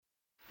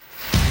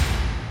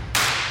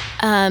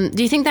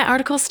Do you think that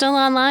article's still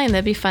online?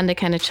 That'd be fun to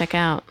kind of check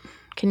out.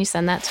 Can you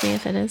send that to me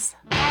if it is?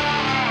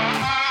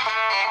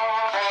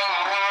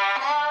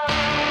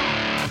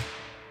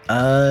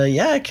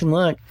 Yeah, I can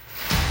look.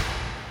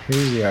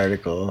 Here's the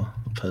article.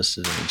 I'll post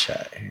it in the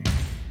chat here.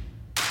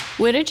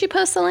 Where did you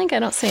post the link? I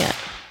don't see it.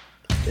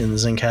 In the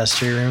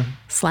Zencastr room.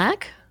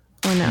 Slack?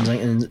 Or no?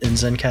 In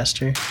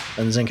Zencastr.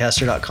 On the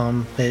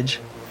Zencastr.com page.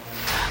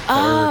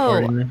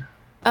 Oh,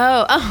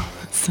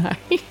 sorry.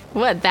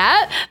 What,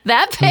 that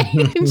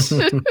page?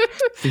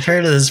 You've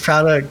heard of this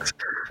product.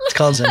 It's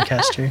called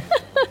Zencastr.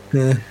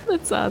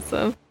 That's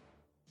awesome.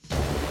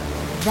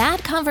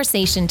 That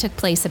conversation took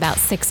place about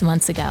 6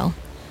 months ago.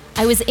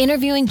 I was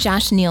interviewing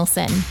Josh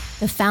Nielsen,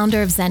 the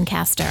founder of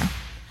Zencastr.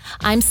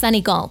 I'm Sunny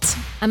Galt.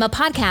 I'm a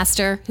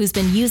podcaster who's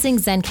been using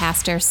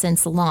Zencastr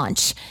since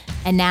launch,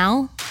 and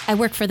now I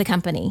work for the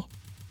company,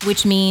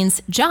 which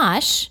means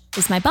Josh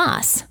is my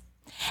boss.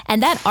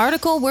 And that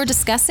article we're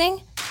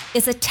discussing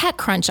is a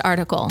TechCrunch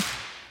article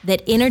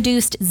that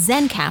introduced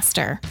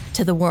Zencastr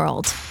to the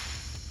world.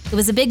 It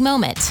was a big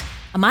moment,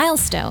 a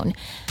milestone,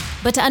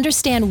 but to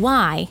understand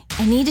why,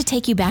 I need to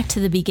take you back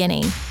to the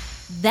beginning.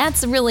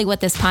 That's really what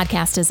this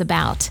podcast is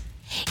about.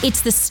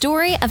 It's the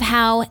story of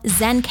how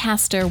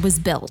Zencastr was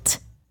built.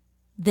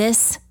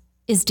 This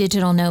is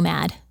Digital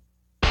Nomad.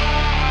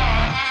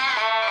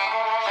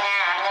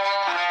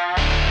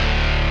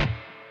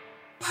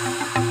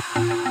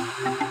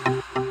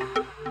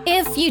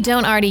 If you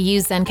don't already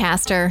use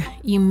Zencastr,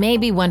 you may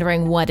be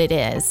wondering what it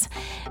is.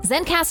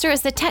 Zencastr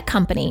is a tech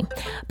company.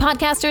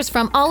 Podcasters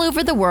from all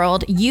over the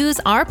world use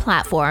our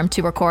platform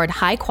to record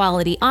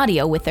high-quality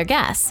audio with their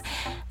guests.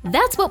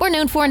 That's what we're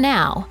known for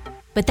now,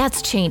 but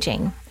that's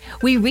changing.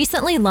 We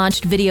recently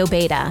launched Video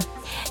Beta.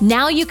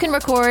 Now you can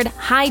record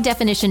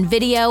high-definition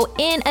video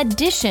in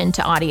addition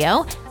to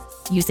audio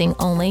using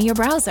only your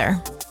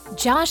browser.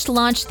 Josh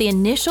launched the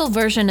initial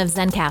version of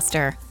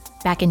Zencastr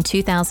back in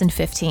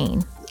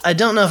 2015. I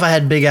don't know if I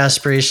had big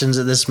aspirations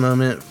at this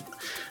moment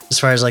as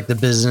far as like the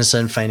business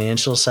and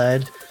financial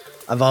side.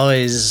 I've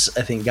always,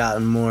 I think,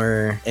 gotten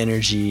more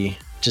energy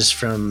just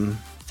from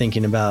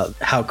thinking about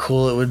how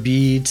cool it would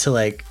be to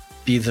like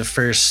be the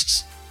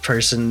first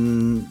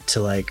person to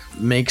like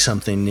make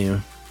something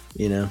new,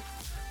 you know,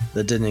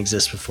 that didn't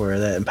exist before,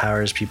 that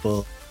empowers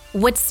people.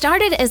 What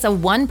started as a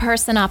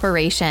one-person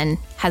operation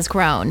has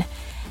grown.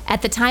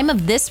 At the time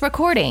of this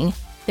recording,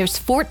 there's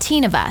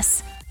 14 of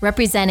us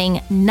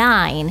representing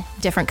 9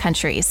 different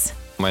countries.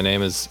 My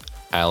name is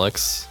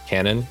Alex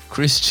Cannon.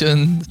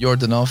 Christian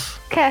Jordanov.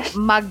 Cash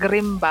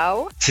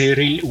Magrimbau.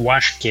 Cyril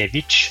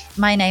Łaszkiewicz.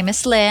 My name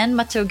is Len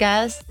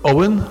Matugas.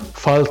 Owen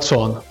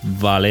Falzon.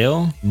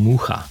 Valeo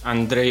Mucha.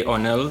 Andrei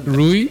Onel.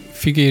 Rui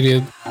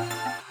Figueiredo.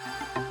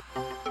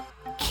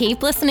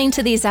 Keep listening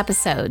to these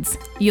episodes.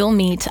 You'll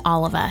meet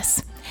all of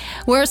us.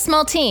 We're a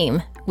small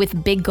team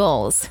with big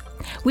goals.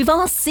 We've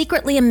all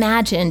secretly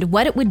imagined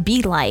what it would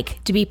be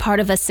like to be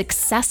part of a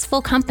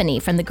successful company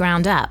from the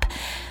ground up.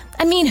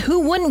 I mean,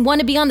 who wouldn't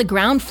want to be on the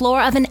ground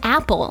floor of an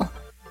Apple,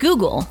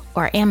 Google,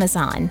 or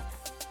Amazon?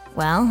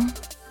 Well,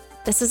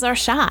 this is our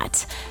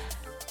shot.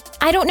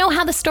 I don't know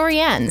how the story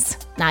ends,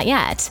 not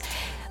yet,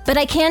 but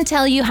I can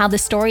tell you how the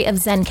story of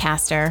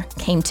Zencastr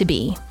came to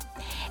be.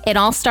 It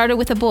all started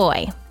with a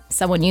boy,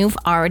 someone you've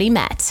already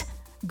met,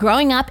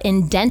 growing up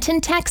in Denton,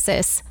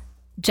 Texas,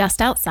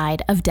 just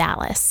outside of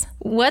Dallas.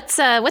 What's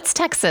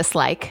Texas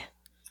like?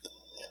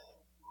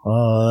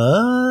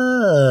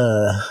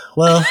 Well,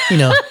 you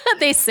know.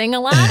 They sing a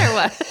lot or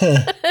what?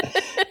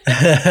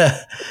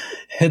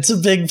 It's a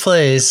big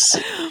place.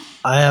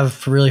 I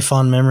have really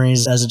fond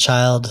memories as a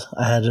child.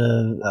 I had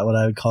what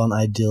I would call an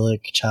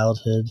idyllic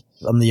childhood.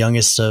 I'm the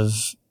youngest of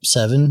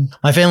 7.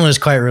 My family was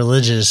quite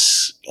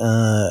religious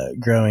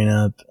growing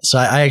up. So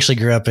I actually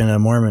grew up in a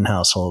Mormon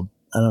household.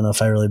 I don't know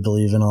if I really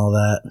believe in all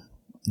that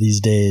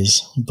these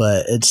days,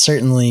 but it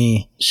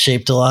certainly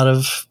shaped a lot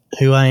of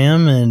who I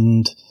am.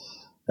 And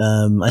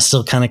I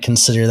still kind of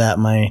consider that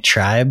my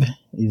tribe,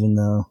 even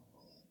though,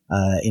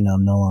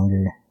 I'm no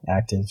longer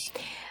active.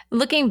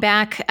 Looking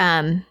back,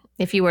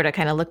 if you were to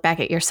kind of look back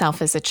at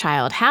yourself as a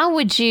child, how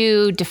would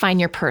you define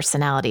your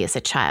personality as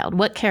a child?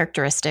 What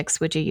characteristics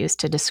would you use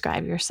to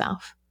describe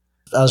yourself?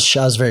 I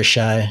was very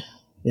shy.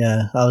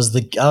 Yeah, I was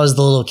the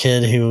little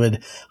kid who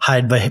would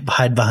hide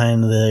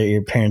behind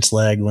your parents'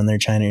 leg when they're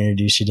trying to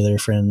introduce you to their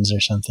friends or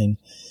something.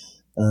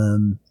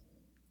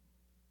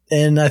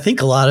 And I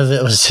think a lot of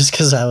it was just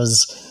because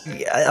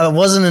I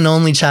wasn't an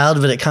only child,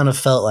 but it kind of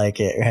felt like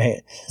it,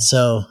 right?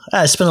 So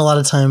I spent a lot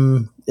of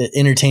time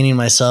entertaining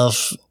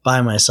myself by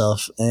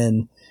myself,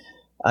 and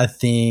I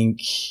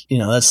think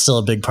that's still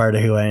a big part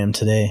of who I am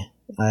today.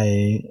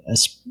 I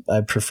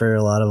prefer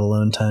a lot of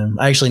alone time.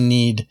 I actually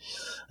need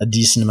a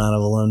decent amount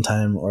of alone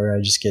time, or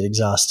I just get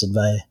exhausted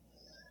by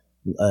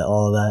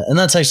all of that. And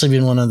that's actually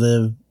been one of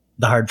the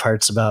hard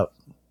parts about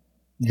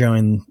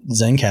growing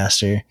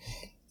Zencastr.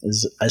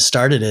 Is I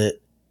started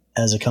it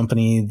as a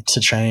company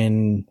to try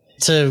and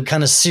to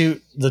kind of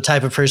suit the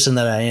type of person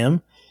that I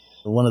am.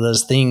 One of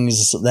those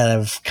things that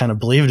I've kind of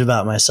believed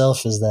about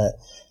myself is that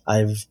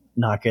I'm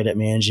not good at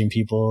managing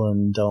people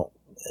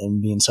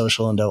and being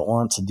social and don't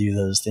want to do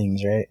those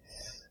things, right?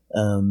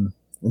 And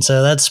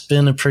so that's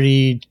been a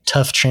pretty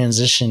tough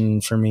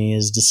transition for me,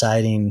 is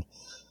deciding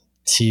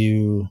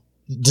to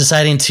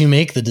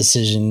make the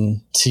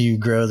decision to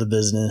grow the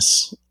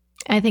business.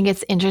 I think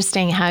it's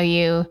interesting how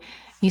you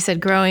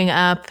said growing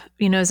up,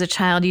 as a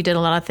child, you did a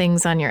lot of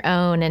things on your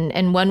own.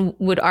 And one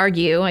would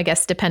argue, I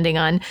guess, depending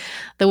on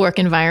the work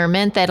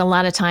environment, that a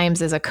lot of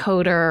times as a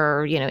coder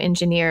or,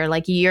 engineer,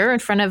 like you're in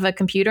front of a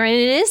computer and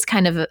it is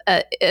kind of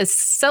a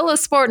solo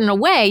sport in a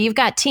way. You've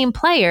got team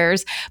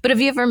players, but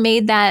have you ever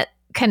made that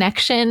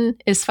connection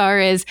as far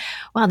as,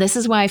 wow, this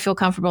is why I feel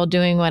comfortable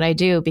doing what I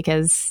do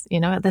because,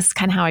 this is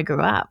kind of how I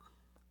grew up?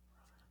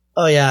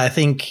 Oh yeah, I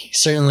think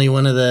certainly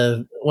one of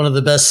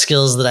the best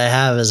skills that I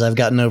have is I've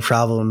got no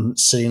problem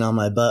sitting on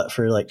my butt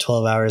for like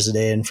 12 hours a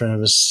day in front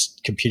of a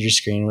computer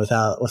screen with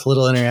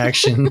little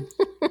interaction.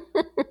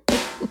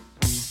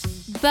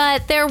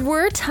 But there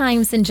were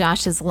times in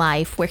Josh's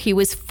life where he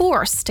was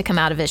forced to come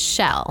out of his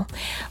shell,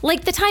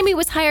 like the time he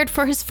was hired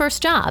for his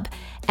first job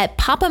at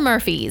Papa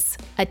Murphy's,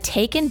 a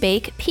take and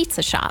bake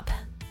pizza shop.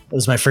 It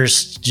was my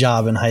first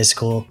job in high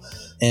school.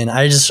 And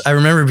I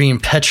remember being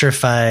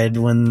petrified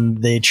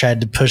when they tried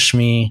to push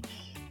me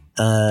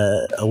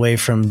away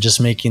from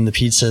just making the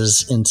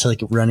pizzas into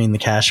like running the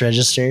cash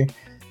register.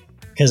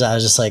 Because I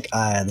was just like,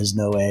 there's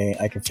no way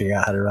I can figure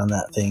out how to run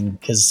that thing.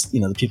 Because,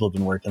 the people have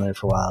been working there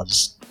for a while,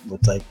 just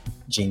looked like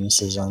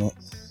geniuses on it.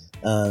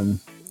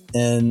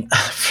 And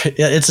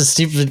yeah, it's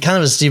kind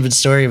of a stupid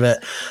story,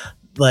 but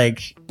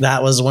like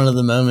that was one of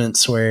the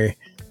moments where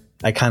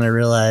I kind of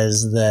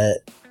realized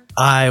that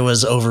I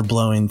was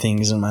overblowing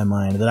things in my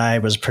mind, that I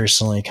was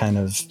personally kind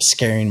of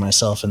scaring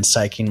myself and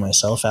psyching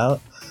myself out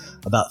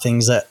about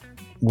things that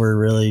were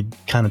really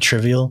kind of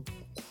trivial.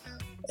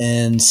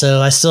 And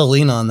so I still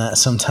lean on that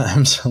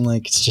sometimes. I'm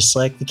like, it's just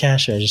like the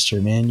cash register,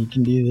 man. You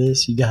can do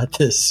this. You got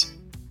this.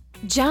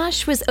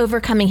 Josh was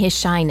overcoming his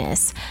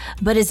shyness,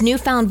 but his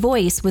newfound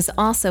voice was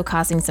also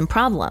causing some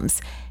problems.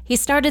 He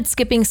started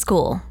skipping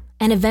school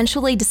and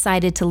eventually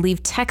decided to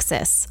leave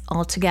Texas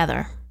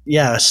altogether.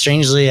 Yeah,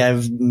 strangely,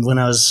 when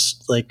I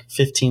was like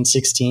 15,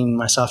 16,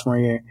 my sophomore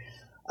year,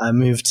 I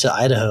moved to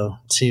Idaho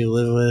to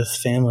live with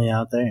family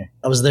out there.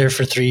 I was there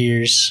for 3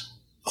 years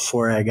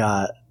before I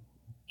got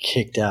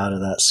kicked out of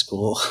that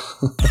school.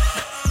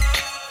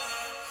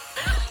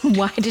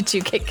 Why did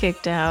you get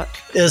kicked out?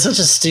 It was such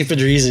a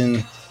stupid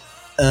reason.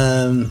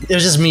 It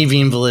was just me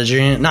being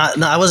belligerent.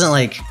 I wasn't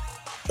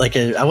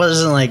I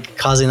wasn't like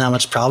causing that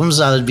much problems.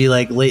 I would be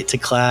like late to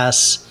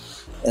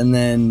class, and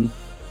then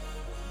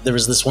there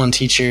was this one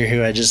teacher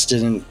who I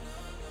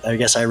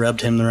guess I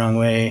rubbed him the wrong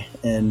way.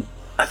 And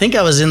I think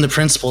I was in the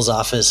principal's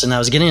office and I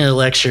was getting a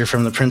lecture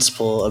from the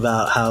principal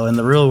about how in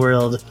the real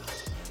world,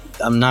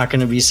 I'm not going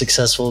to be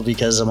successful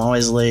because I'm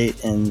always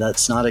late and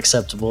that's not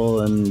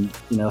acceptable. And,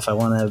 if I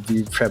want to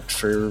be prepped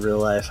for real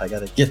life, I got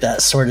to get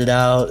that sorted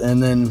out.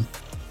 And then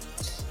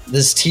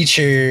this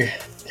teacher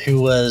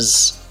who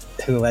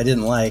I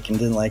didn't like and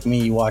didn't like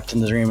me walked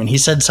into the room and he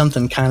said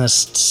something kind of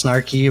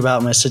snarky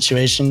about my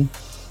situation.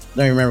 I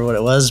don't remember what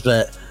it was,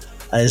 but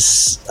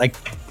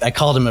I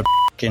called him a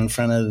in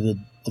front of the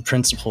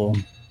principal.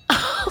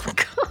 Oh,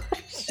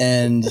 gosh.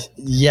 And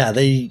yeah,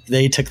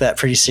 they took that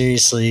pretty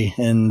seriously.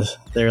 And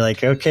they're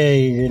like,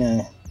 okay,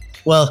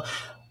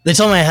 they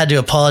told me I had to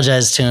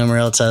apologize to him or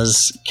else I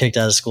was kicked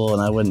out of school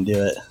and I wouldn't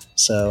do it.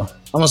 So I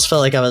almost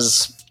felt like I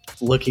was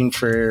looking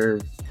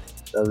for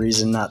a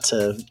reason not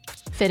to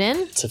fit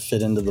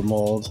into the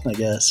mold, I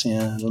guess.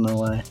 Yeah, I don't know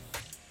why.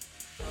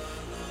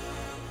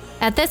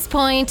 At this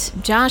point,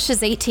 Josh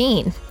is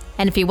 18,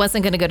 and if he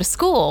wasn't going to go to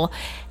school,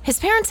 his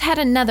parents had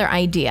another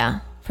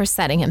idea for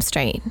setting him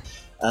straight.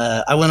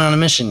 I went on a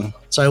mission.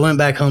 So I went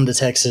back home to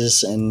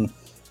Texas, and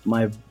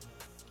my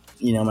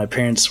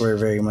parents were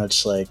very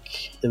much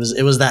like,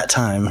 it was that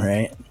time,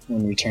 right?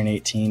 When you turn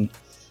 18,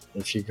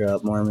 if you grow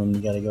up Mormon,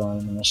 you got to go on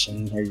a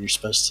mission, or you're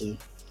supposed to.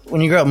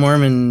 When you grow up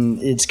Mormon,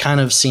 it's kind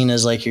of seen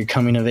as like your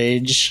coming of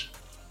age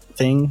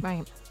thing.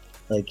 Right.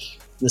 Like,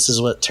 this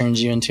is what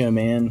turns you into a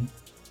man.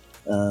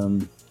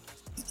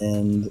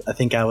 And I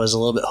think I was a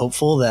little bit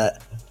hopeful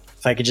that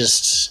if I could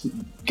just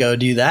go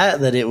do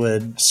that it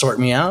would sort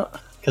me out.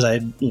 Cause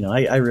I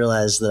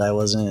realized that I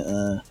was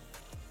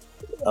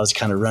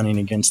kind of running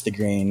against the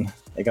grain.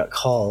 I got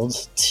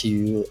called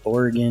to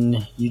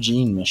Oregon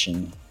Eugene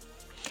mission.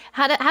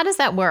 How does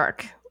that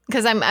work?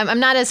 Because I'm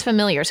not as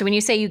familiar. So when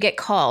you say you get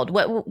called,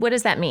 what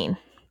does that mean?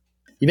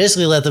 You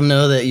basically let them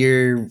know that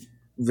you're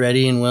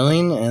ready and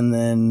willing, and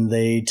then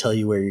they tell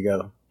you where you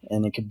go.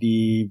 And it could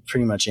be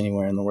pretty much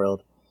anywhere in the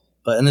world.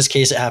 But in this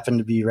case, it happened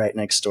to be right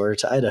next door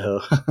to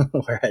Idaho,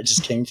 where I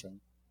just came from.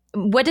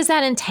 What does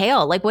that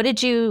entail? Like, what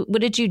did you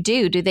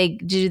do? Do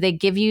they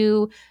give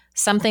you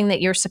something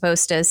that you're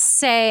supposed to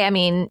say? I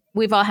mean,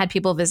 we've all had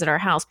people visit our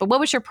house, but what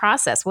was your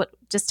process?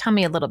 Just tell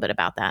me a little bit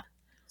about that.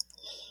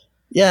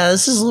 Yeah,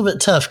 this is a little bit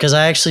tough because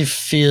I actually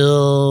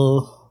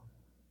feel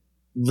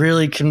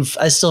really,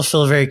 I still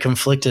feel very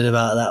conflicted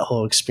about that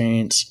whole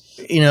experience.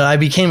 I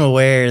became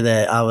aware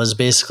that I was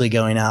basically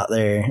going out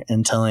there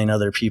and telling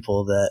other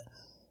people that,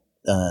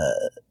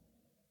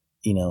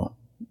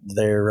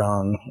 they're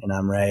wrong and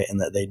I'm right, and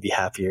that they'd be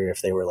happier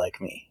if they were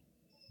like me.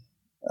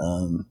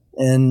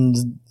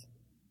 And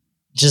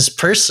just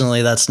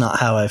personally, that's not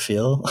how I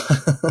feel.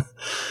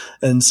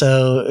 And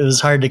so it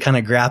was hard to kind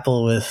of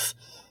grapple with,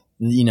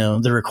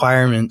 the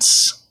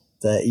requirements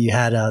that you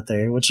had out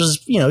there, which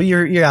was,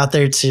 you're out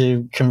there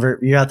to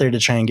convert, you're out there to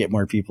try and get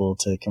more people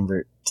to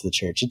convert to the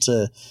church. It's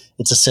a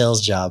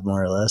sales job,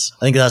 more or less.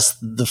 I think that's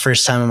the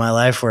first time in my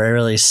life where I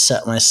really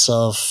set my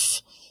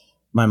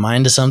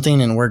mind to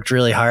something and worked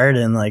really hard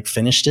and like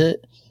finished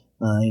it.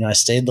 I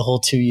stayed the whole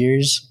 2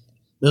 years.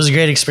 It was a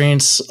great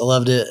experience. I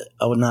loved it.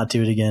 I would not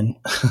do it again.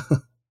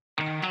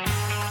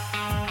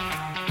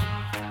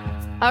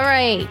 All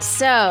right.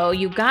 So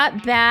you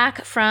got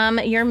back from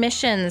your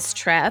missions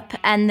trip,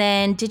 and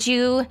then did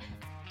you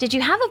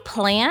have a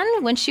plan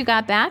once you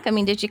got back? I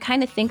mean, did you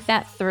kind of think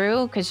that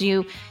through? Because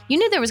you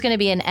knew there was going to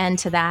be an end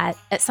to that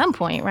at some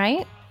point,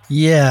 right?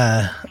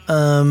 Yeah.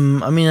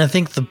 I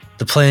think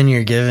the plan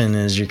you're given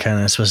is you're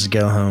kind of supposed to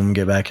go home,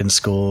 get back in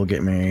school,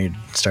 get married,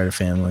 start a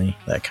family,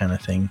 that kind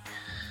of thing.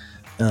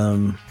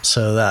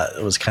 So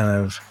that was kind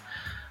of,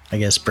 I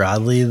guess,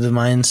 broadly the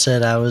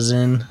mindset I was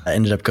in. I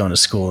ended up going to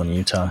school in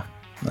Utah,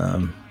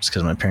 just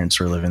because my parents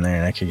were living there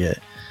and I could get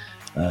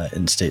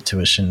in-state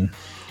tuition.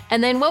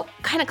 And then what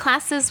kind of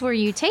classes were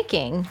you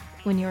taking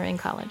when you were in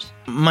college?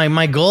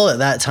 My goal at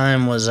that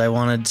time was I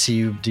wanted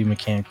to do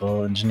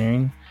mechanical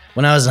engineering.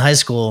 When I was in high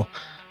school,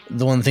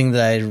 the one thing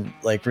that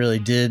I really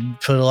did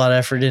put a lot of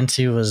effort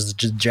into was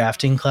the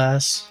drafting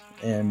class,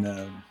 and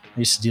I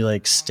used to do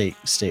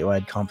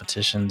statewide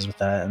competitions with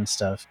that and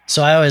stuff.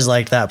 So I always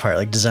liked that part,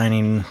 like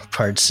designing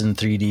parts in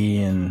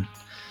 3D, and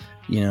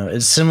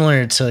it's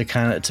similar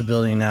to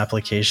building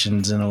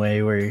applications in a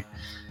way where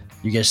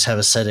you just have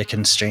a set of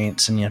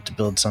constraints and you have to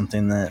build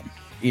something that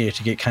you have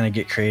to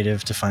get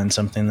creative to find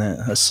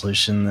a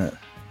solution that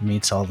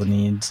meets all the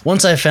needs.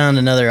 Once I found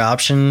another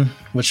option,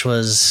 which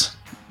was,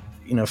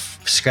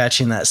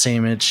 scratching that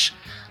same itch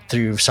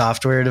through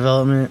software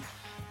development,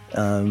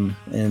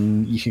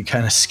 and you could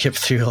kind of skip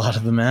through a lot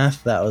of the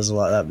math.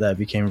 That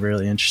became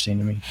really interesting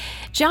to me.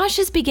 Josh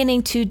is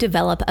beginning to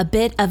develop a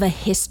bit of a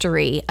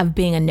history of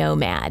being a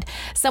nomad,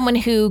 someone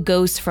who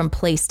goes from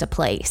place to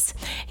place.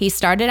 He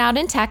started out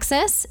in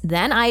Texas,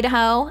 then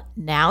Idaho,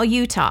 now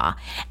Utah,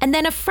 and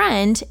then a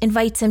friend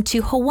invites him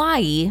to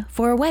Hawaii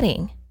for a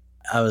wedding.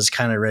 I was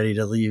kind of ready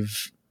to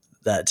leave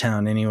that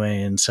town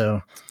anyway, and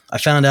so I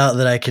found out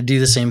that I could do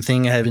the same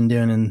thing I had been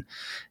doing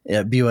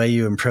at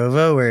BYU in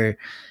Provo, where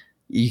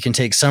you can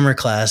take summer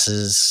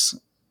classes.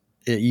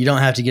 You don't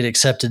have to get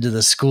accepted to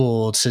the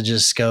school to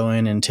just go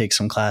in and take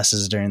some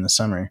classes during the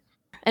summer.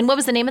 And what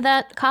was the name of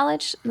that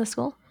college, the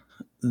school?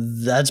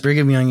 That's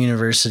Brigham Young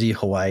University,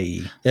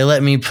 Hawaii. They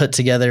let me put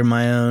together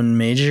my own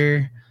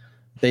major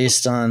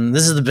based on,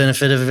 this is the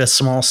benefit of a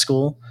small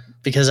school,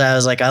 because I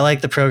was like, I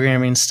like the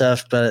programming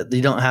stuff, but they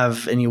don't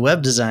have any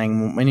web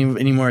design,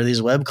 any more of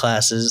these web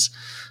classes.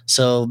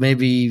 So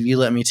maybe you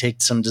let me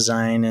take some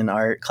design and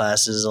art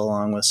classes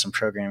along with some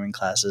programming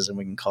classes, and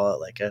we can call it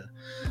like a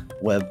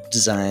web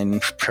design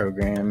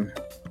program.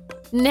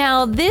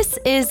 Now, this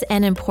is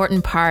an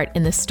important part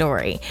in the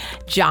story.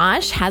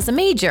 Josh has a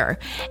major,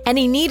 and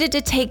he needed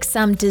to take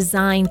some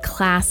design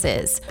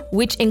classes,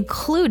 which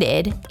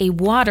included a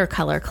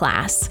watercolor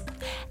class.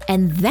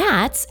 And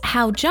that's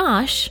how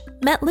Josh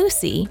met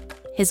Lucy,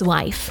 his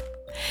wife.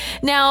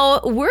 Now,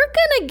 we're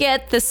going to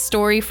get the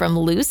story from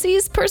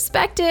Lucy's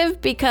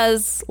perspective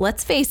because,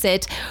 let's face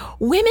it,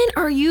 women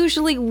are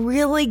usually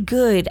really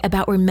good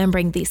about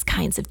remembering these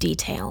kinds of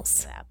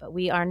details. But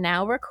we are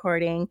now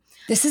recording.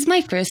 This is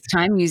my first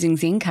time using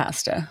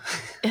Zencastr.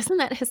 Isn't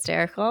that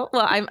hysterical?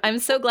 Well, I'm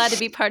so glad to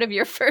be part of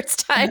your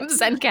first time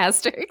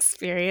Zencastr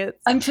experience.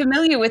 I'm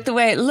familiar with the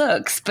way it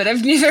looks, but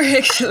I've never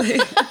actually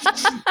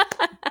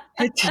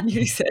had to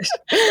use it.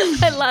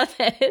 I love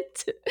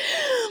it.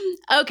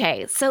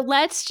 Okay, so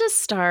let's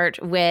just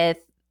start with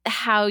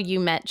how you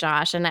met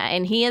Josh.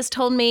 And he has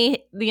told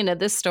me,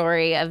 this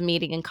story of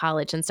meeting in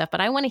college and stuff, but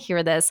I want to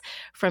hear this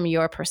from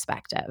your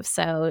perspective.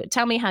 So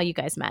tell me how you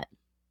guys met.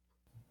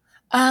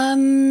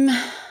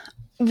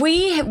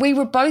 We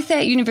were both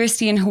at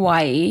university in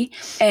Hawaii,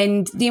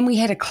 and then we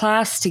had a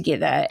class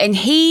together, and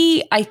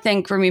he, I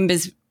think,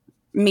 remembers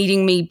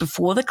meeting me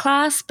before the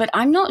class, but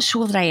I'm not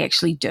sure that I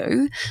actually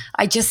do.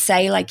 I just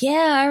say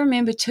yeah, I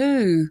remember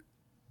too.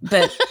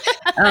 But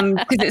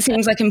because it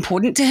seems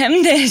important to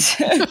him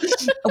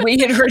that we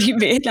had already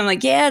met. I'm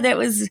yeah, that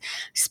was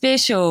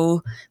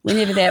special,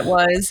 whenever that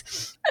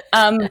was.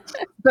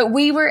 But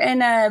we were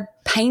in a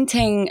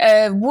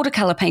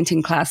watercolor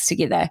painting class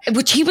together,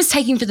 which he was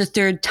taking for the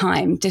third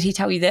time. Did he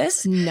tell you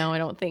this? No, I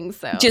don't think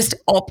so. Just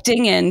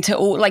opting into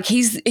all,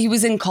 he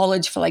was in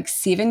college for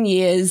 7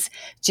 years,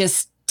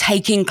 just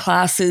taking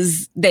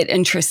classes that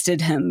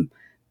interested him.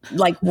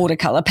 like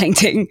watercolor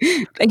painting.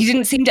 He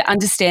didn't seem to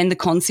understand the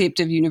concept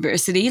of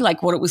university,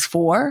 like what it was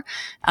for.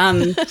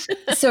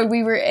 So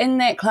we were in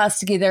that class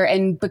together,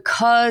 and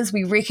because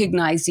we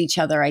recognized each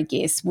other, I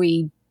guess,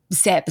 we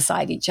sat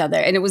beside each other.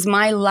 And it was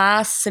my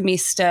last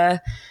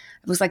semester.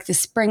 It was like the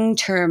spring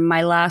term,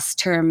 my last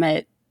term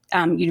at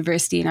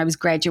university, and I was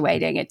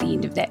graduating at the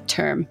end of that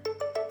term.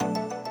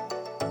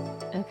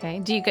 Okay.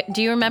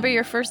 Do you remember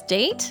your first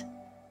date?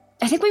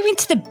 I think we went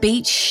to the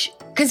beach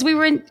because we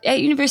were at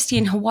university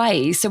in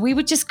Hawaii, so we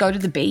would just go to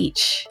the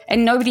beach,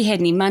 and nobody had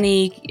any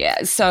money.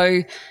 Yeah,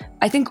 so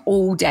I think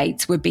all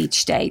dates were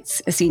beach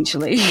dates,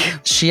 essentially.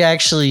 She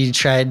actually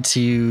tried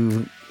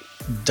to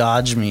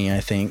dodge me, I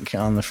think,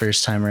 on the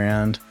first time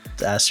around.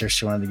 I asked her if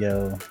she wanted to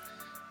go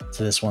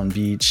to this one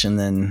beach, and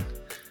then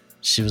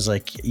she was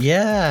like,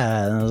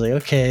 yeah. And I was like,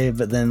 okay.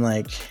 But then,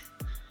 like,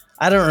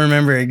 I don't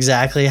remember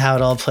exactly how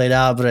it all played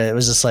out, but it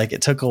was just like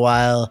it took a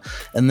while.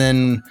 And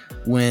then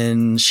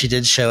when she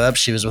did show up,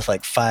 she was with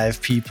like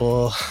 5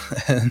 people.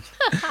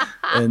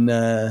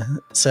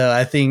 So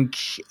I think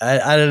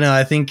I don't know.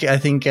 I think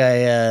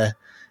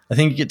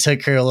it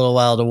took her a little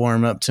while to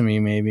warm up to me,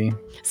 maybe.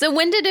 So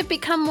when did it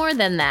become more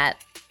than that?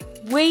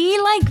 We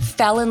like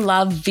fell in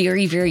love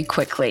very, very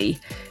quickly.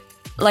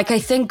 Like I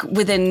think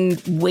within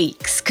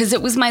weeks, because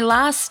it was my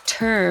last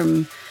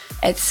term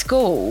at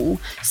school.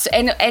 So,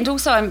 and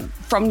also I'm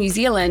from New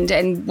Zealand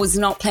and was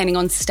not planning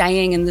on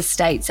staying in the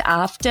States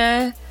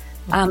after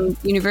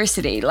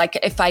university. Like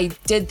if I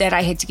did that,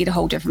 I had to get a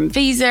whole different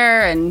visa,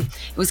 and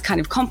it was kind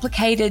of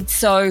complicated.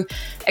 So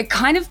it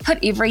kind of put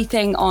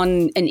everything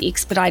on an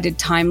expedited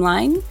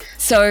timeline.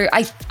 So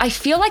I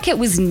feel like it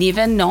was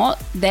never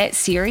not that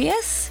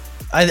serious.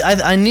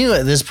 I knew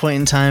at this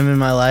point in time in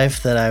my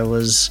life that I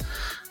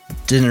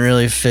didn't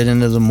really fit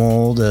into the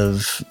mold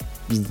of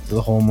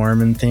the whole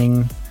Mormon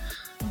thing.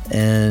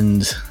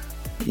 And,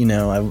 you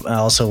know, I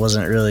also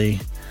wasn't really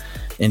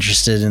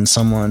interested in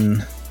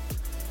someone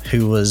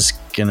who was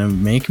going to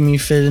make me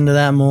fit into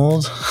that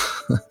mold.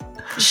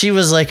 She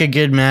was like a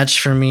good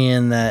match for me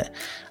in that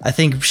I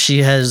think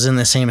she was in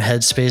the same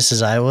headspace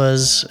as I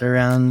was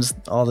around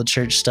all the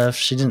church stuff.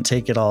 She didn't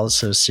take it all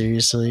so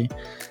seriously,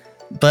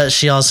 but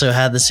she also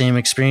had the same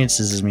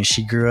experiences as me.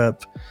 She grew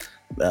up,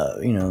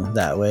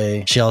 that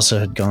way. She also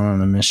had gone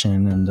on a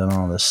mission and done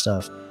all this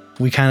stuff.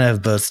 We kind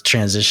of both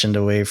transitioned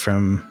away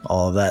from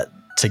all of that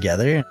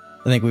together.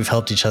 I think we've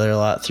helped each other a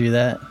lot through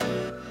that.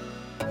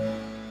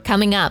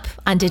 Coming up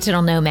on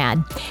Digital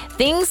Nomad,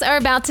 things are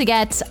about to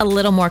get a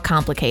little more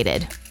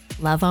complicated.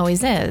 Love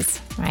always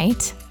is,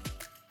 right?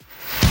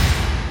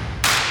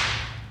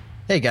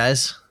 Hey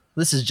guys,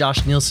 this is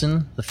Josh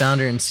Nielsen, the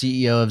founder and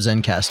CEO of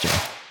Zencastr.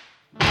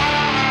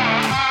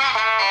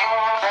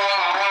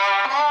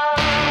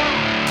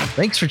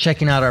 Thanks for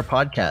checking out our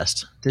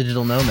podcast,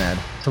 Digital Nomad,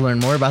 to learn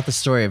more about the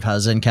story of how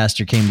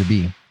Zencastr came to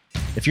be.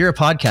 If you're a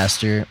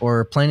podcaster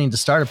or planning to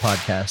start a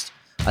podcast,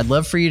 I'd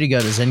love for you to go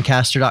to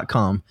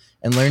Zencastr.com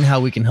and learn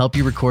how we can help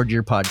you record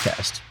your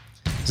podcast.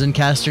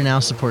 Zencastr now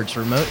supports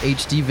remote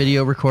HD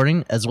video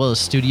recording as well as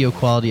studio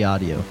quality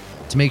audio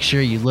to make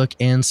sure you look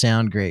and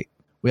sound great.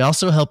 We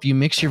also help you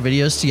mix your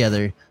videos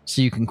together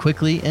so you can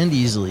quickly and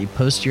easily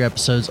post your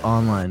episodes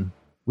online.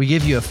 We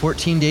give you a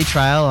 14-day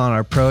trial on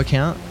our pro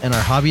account, and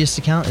our hobbyist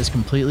account is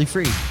completely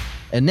free.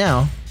 And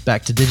now,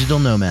 back to Digital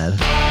Nomad.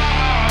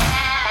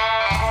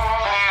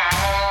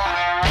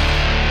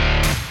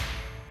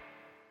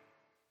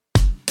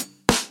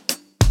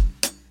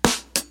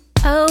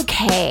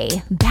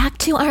 Okay, back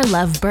to our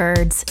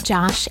lovebirds,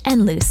 Josh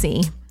and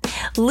Lucy.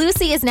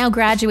 Lucy is now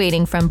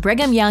graduating from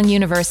Brigham Young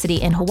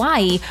University in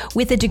Hawaii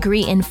with a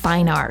degree in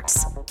fine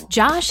arts.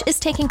 Josh is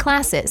taking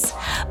classes,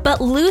 but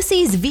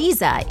Lucy's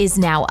visa is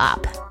now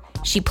up.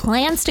 She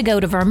plans to go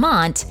to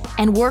Vermont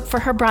and work for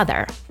her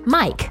brother,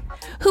 Mike,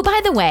 who,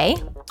 by the way,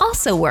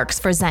 also works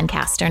for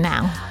Zencastr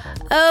now.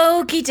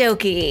 Okie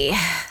dokie.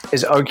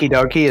 Is okie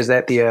dokie, is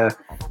that the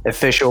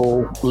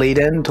official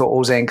lead-in to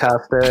all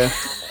Zencastr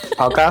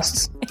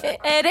podcasts?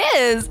 It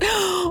is.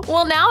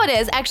 Well, now it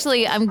is.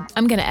 Actually, I'm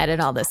going to edit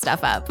all this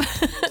stuff up.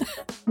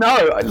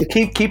 No,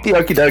 keep the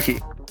okie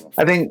dokie.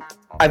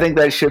 I think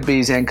that should be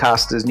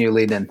Zencastr's new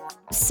lead-in.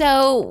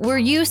 So, were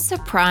you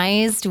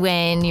surprised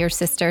when your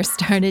sister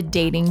started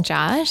dating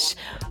Josh?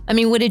 I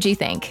mean, what did you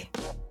think?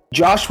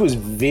 Josh was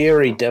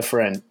very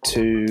different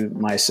to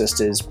my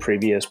sister's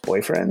previous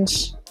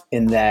boyfriends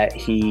in that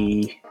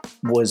he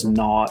was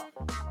not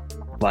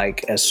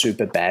like a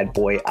super bad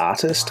boy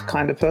artist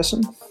kind of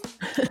person.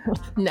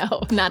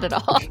 No, not at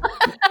all.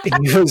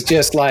 He was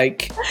just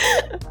like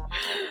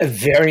a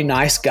very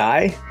nice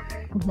guy.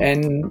 Mm-hmm.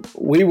 And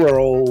we were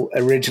all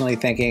originally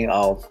thinking,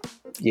 oh,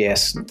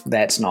 yes,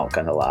 that's not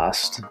going to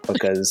last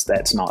because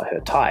that's not her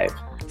type.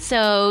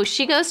 So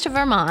she goes to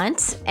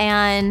Vermont,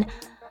 and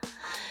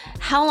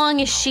how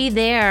long is she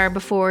there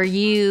before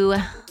you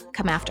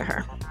come after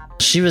her?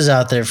 She was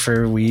out there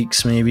for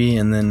weeks maybe,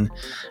 and then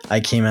I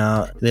came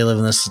out. They live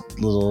in this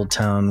little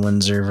town,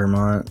 Windsor,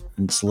 Vermont.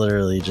 It's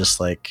literally just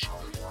like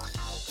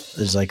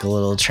there's like a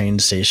little train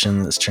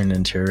station that's turned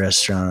into a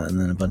restaurant, and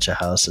then a bunch of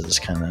houses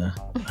kind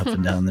of up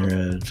and down the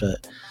road.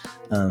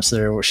 But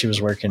so she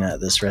was working at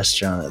this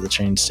restaurant at the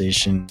train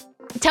station.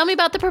 Tell me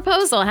about the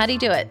proposal. How do you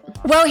do it?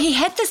 Well, he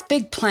had this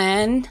big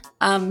plan,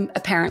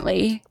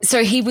 apparently.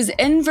 So he was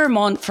in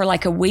Vermont for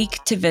like a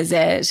week to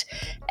visit,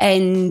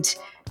 and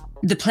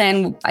the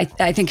plan,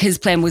 I think his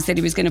plan was that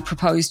he was going to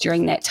propose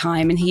during that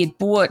time. And he had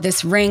bought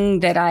this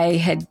ring that I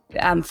had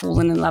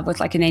fallen in love with,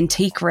 like an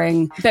antique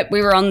ring. But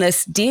we were on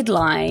this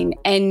deadline,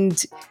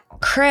 and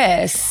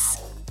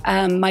Chris,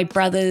 my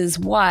brother's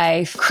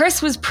wife,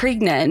 Chris was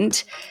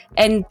pregnant.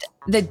 And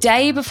the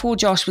day before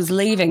Josh was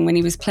leaving, when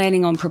he was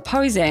planning on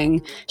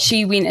proposing,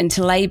 she went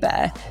into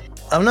labor.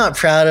 I'm not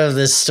proud of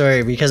this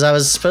story because I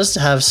was supposed to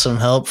have some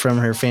help from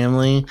her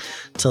family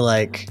to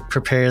like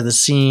prepare the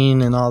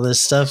scene and all this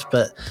stuff.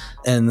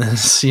 And then,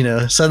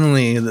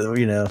 suddenly,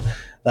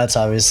 that's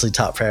obviously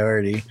top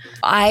priority.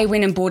 I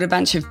went and bought a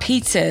bunch of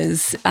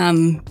pizzas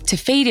to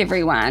feed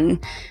everyone.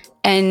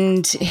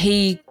 And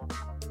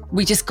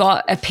we just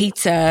got a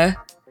pizza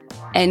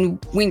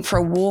and went for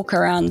a walk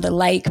around the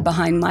lake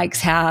behind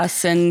Mike's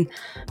house. And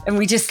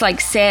we just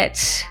like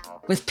sat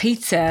with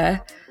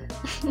pizza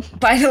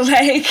by the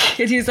lake,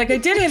 and he was like, I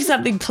did have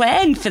something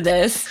planned for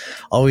this.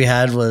 All we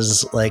had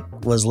was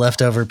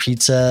leftover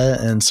pizza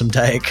and some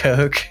Diet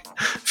Coke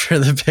for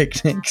the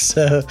picnic.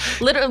 So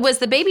Was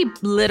the baby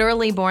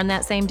literally born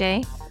that same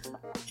day?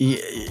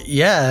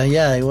 Yeah,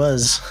 it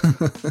was.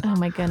 Oh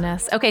my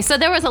goodness. Okay, so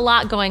there was a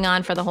lot going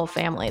on for the whole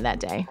family that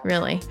day,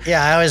 really.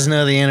 Yeah, I always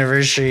know the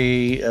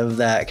anniversary of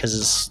that because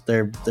it's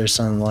their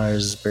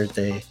son-in-law's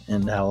birthday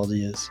and how old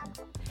he is.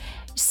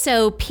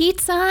 So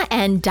pizza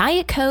and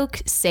Diet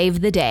Coke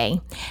saved the day.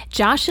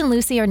 Josh and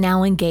Lucy are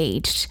now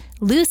engaged.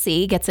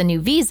 Lucy gets a new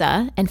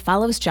visa and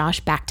follows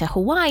Josh back to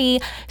Hawaii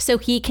so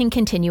he can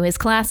continue his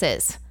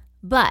classes.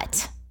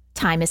 But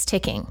time is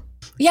ticking.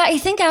 Yeah, I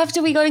think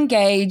after we got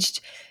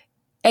engaged,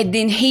 and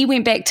then he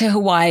went back to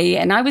Hawaii,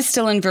 and I was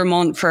still in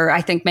Vermont for,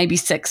 I think, maybe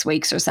 6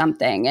 weeks or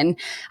something. And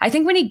I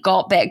think when he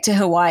got back to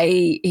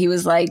Hawaii, he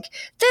was like,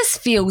 this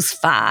feels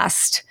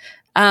fast.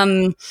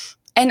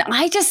 And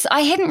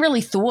I hadn't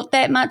really thought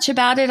that much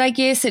about it, I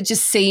guess. It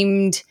just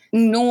seemed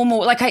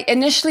normal.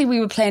 Initially we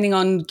were planning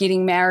on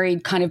getting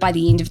married kind of by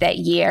the end of that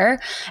year.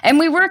 And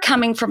we were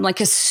coming from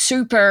like a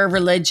super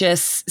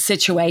religious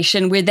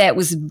situation where that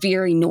was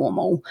very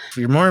normal. If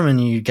you're Mormon,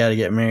 you got to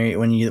get married.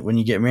 When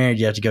you get married,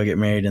 you have to go get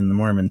married in the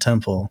Mormon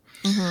temple.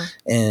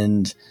 Mm-hmm.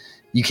 And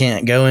you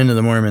can't go into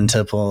the Mormon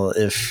temple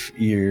if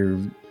you're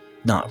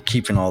not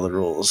keeping all the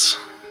rules.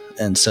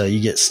 And so you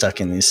get stuck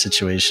in these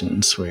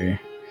situations where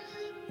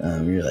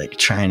you're like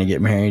trying to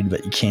get married,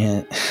 but you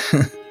can't.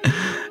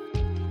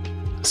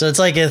 So it's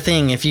like a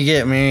thing. If you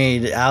get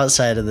married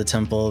outside of the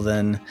temple,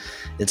 then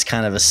it's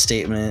kind of a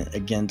statement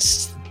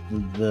against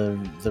the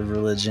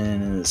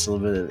religion, and it's a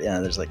little bit of,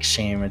 there's like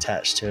shame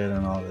attached to it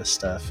and all this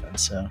stuff. And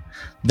so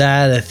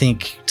that, I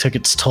think, took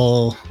its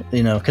toll,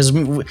 because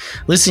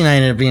Lucy and I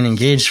ended up being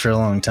engaged for a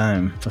long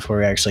time before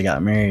we actually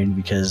got married,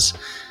 because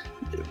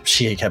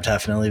she had kept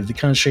having to leave the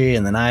country,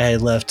 and then I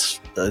had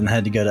left and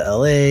had to go to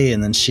LA,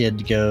 and then she had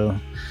to go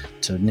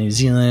to New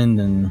Zealand,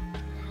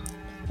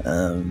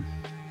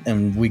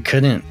 and we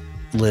couldn't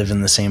live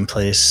in the same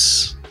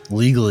place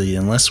legally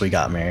unless we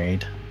got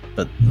married.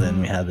 But then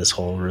we had this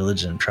whole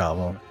religion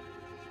problem.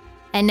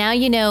 And now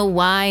you know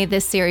why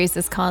this series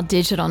is called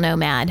Digital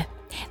Nomad.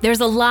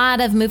 There's a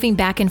lot of moving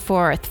back and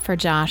forth for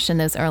Josh in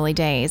those early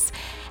days.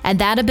 And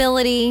that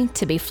ability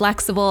to be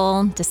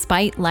flexible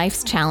despite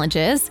life's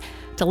challenges,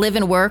 to live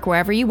and work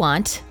wherever you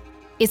want,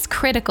 is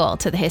critical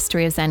to the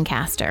history of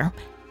Zencastr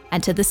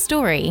and to the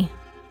story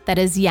that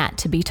is yet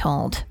to be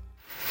told.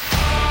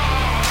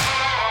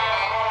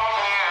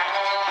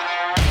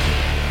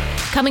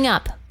 Coming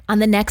up on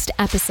the next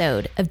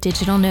episode of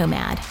Digital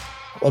Nomad.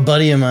 A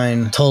buddy of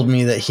mine told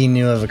me that he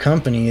knew of a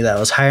company that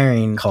was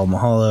hiring called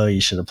Mahalo.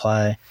 You should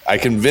apply. I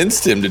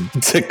convinced him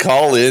to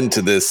call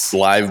into this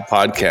live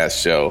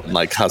podcast show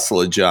and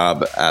hustle a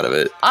job out of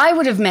it. I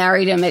would have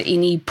married him at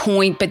any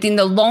point, but then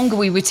the longer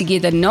we were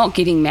together not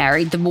getting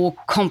married, the more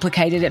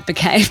complicated it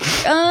became.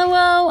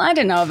 Well, I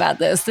don't know about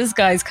this. This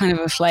guy's kind of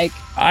a flake.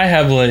 I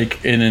have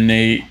an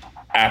innate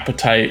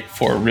appetite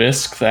for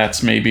risk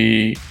that's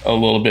maybe a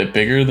little bit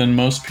bigger than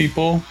most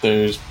people.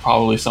 There's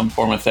probably some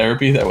form of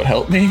therapy that would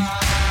help me.